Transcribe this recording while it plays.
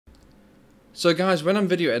So guys, when I'm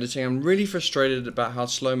video editing, I'm really frustrated about how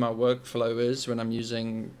slow my workflow is when I'm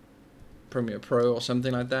using Premiere Pro or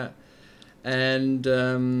something like that. And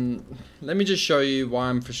let me just show you why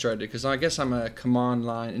I'm frustrated, because I guess I'm a command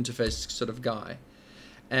line interface sort of guy.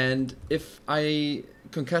 And if I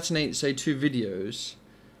concatenate, say, two videos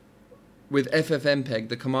with FFmpeg,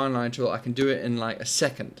 the command line tool, I can do it in like a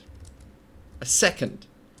second. A second.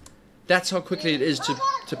 That's how quickly it is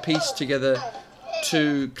to piece together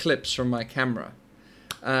two clips from my camera.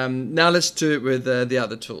 Now let's do it with the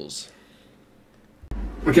other tools.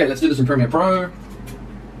 Okay, let's do this in Premiere Pro.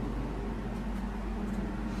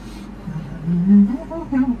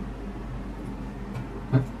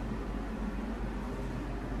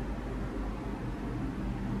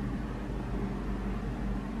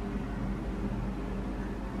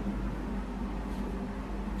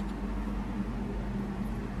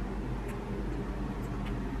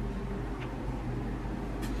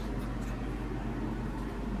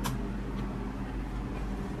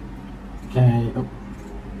 Okay. Oh.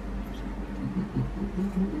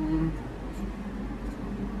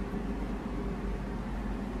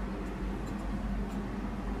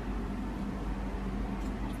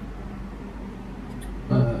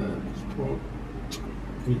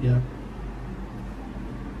 Media.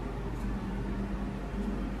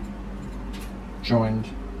 Joined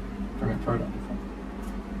Premiere Pro.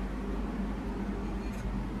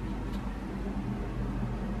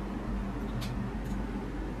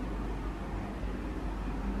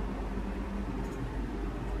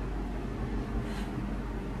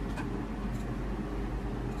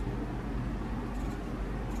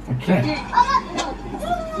 Okay.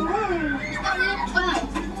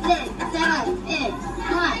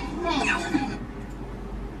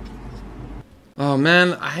 Oh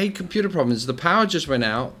man, I hate computer problems. The power just went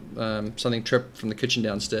out. Something tripped from the kitchen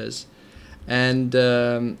downstairs, and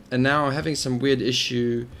now I'm having some weird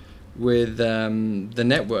issue with the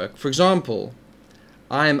network. For example,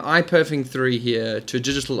 I am iPerfing 3 here to a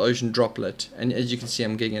DigitalOcean droplet, and as you can see,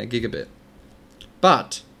 I'm getting a gigabit.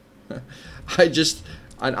 But I just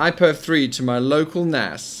an iPerf 3 to my local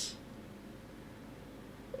NAS.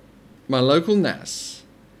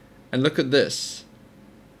 And look at this.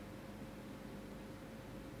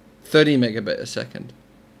 30 megabit a second.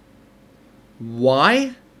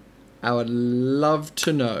 Why? I would love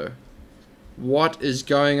to know. What is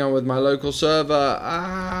going on with my local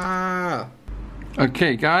server?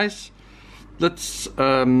 Okay, guys, let's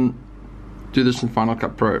do this in Final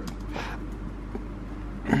Cut Pro.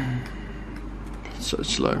 So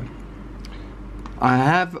slow. I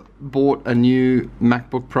have bought a new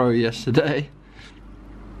MacBook Pro yesterday.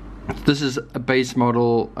 This is a base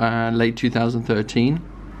model, late 2013.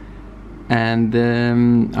 And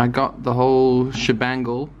I got the whole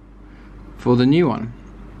shebangle for the new one.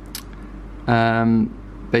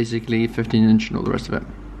 Basically 15-inch and all the rest of it.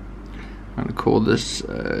 I'm gonna call this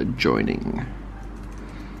joining.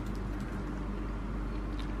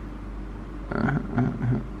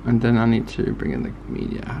 And then I need to bring in the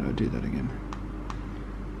media. How do I do that again?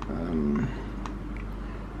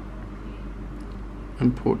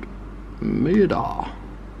 Import media.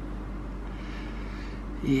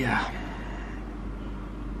 Yeah.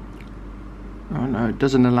 Oh no, it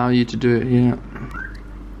doesn't allow you to do it here.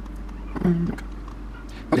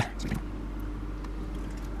 Okay.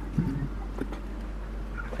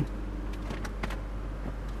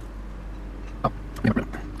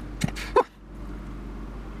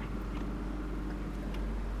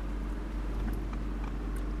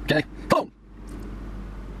 Okay, boom!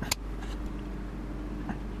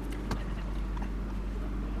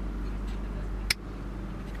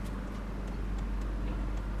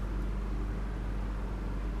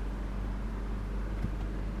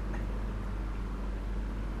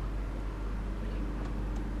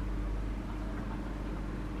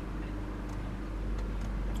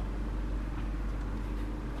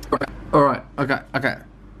 Alright, okay.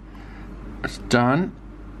 It's done.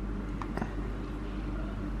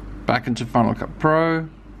 Back into Final Cut Pro.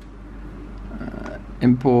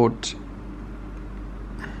 Import.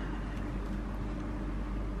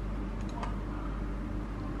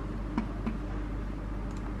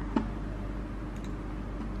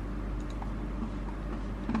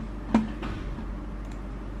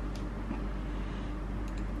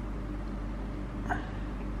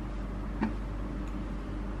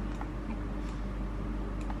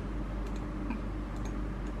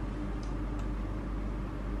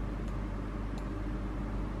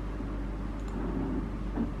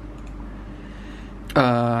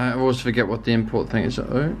 I always forget what the import thing is.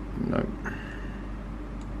 Oh, no.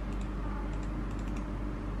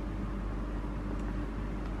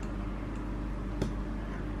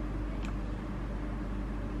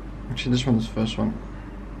 Actually, this one's the first one.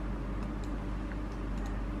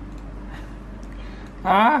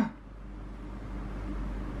 Ah!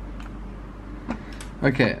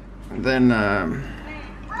 Okay, then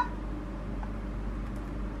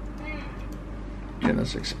okay,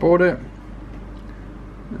 let's export it.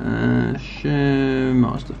 Share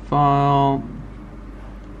master file.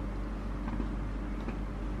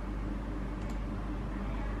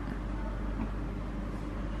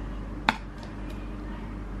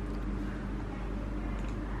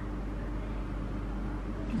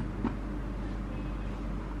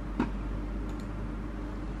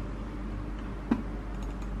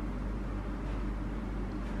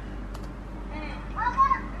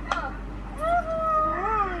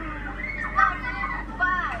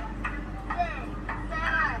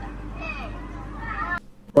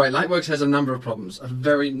 Right, Lightworks has a number of problems, a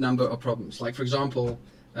very number of problems. Like, for example,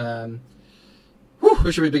 where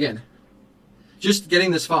should we begin? Just getting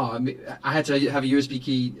this far, I had to have a USB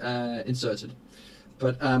key inserted,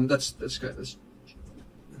 but that's great.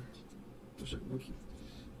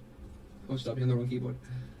 Oh, stop! You're on the wrong keyboard.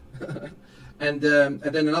 and then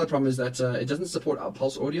another problem is that it doesn't support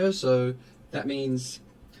pulse audio, so that means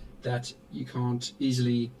that you can't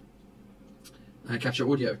easily capture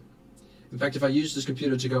audio. In fact, if I use this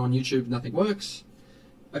computer to go on YouTube, nothing works.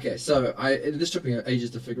 Okay, so this took me ages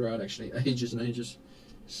to figure out, actually, ages and ages.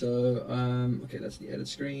 So okay, that's the edit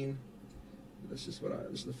screen. This is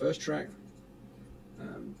this is the first track.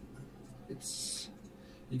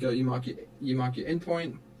 You mark your in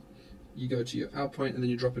point, you go to your out point, and then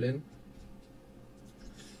you drop it in.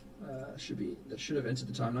 That should have entered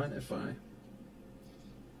the timeline. If I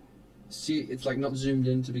see, it's like not zoomed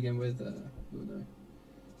in to begin with. No.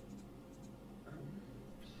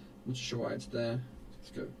 I'm not sure why it's there.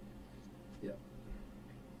 Let's go. Yeah.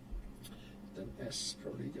 Then S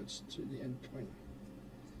probably gets to the end point.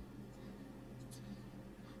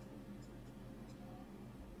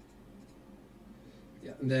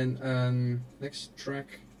 Yeah, and then next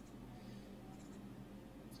track.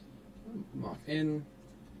 Mark in,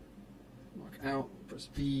 mark out, press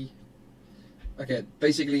V. Okay,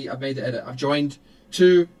 basically I've made the edit. I've joined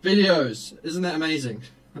 2 videos. Isn't that amazing?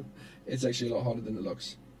 It's actually a lot harder than it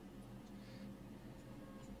looks.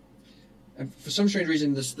 And for some strange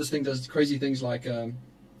reason, this thing does crazy things like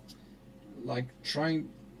trying.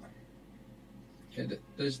 Okay,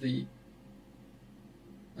 there's the.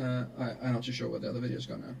 I'm not too sure what the other video's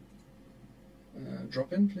got now.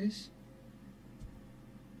 Drop in, please.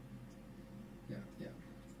 Yeah,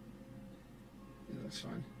 that's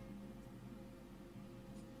fine.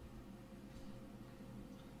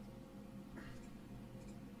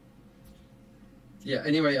 Yeah.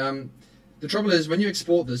 Anyway, the trouble is when you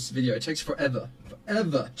export this video, it takes forever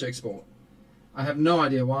to export. I have no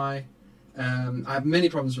idea why. I have many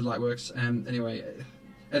problems with Lightworks, and anyway,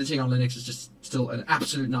 editing on Linux is just still an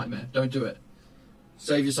absolute nightmare. Don't do it.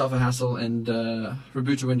 Save yourself a hassle and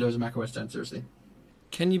reboot to Windows and Mac OS X, seriously.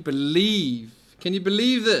 Can you believe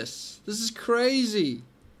this? This is crazy.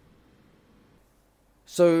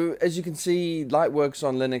 So, as you can see, Lightworks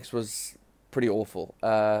on Linux was pretty awful.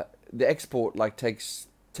 The export takes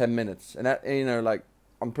 10 minutes, and that, like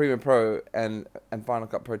on Premiere Pro and Final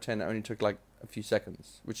Cut Pro 10 it only took like a few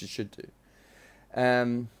seconds, which it should do.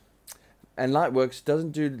 And Lightworks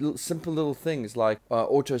doesn't do simple little things like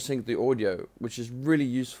auto sync the audio, which is really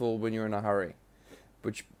useful when you're in a hurry,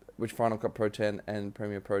 which Final Cut Pro 10 and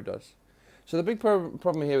Premiere Pro does. So the big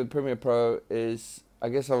problem here with Premiere Pro is, I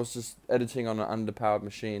guess I was just editing on an underpowered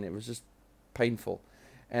machine. It was just painful.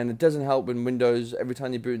 And it doesn't help when Windows, every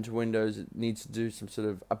time you boot into Windows, it needs to do some sort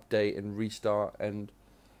of update and restart, and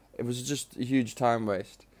it was just a huge time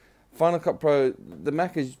waste. Final Cut Pro, the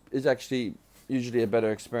Mac is actually usually a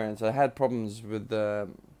better experience. I had problems with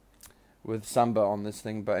Samba on this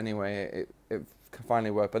thing, but anyway, it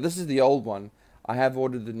finally worked. But this is the old one. I have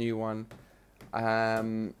ordered the new one,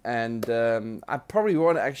 and I probably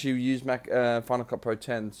won't actually use Final Cut Pro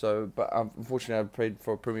 10. So, but unfortunately, I've paid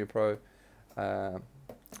for Premiere Pro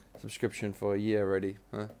subscription for a year already.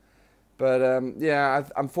 But yeah,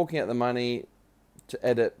 I'm forking out the money to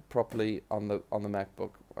edit properly on the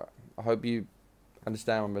MacBook. I hope you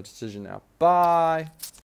understand my decision now. Bye.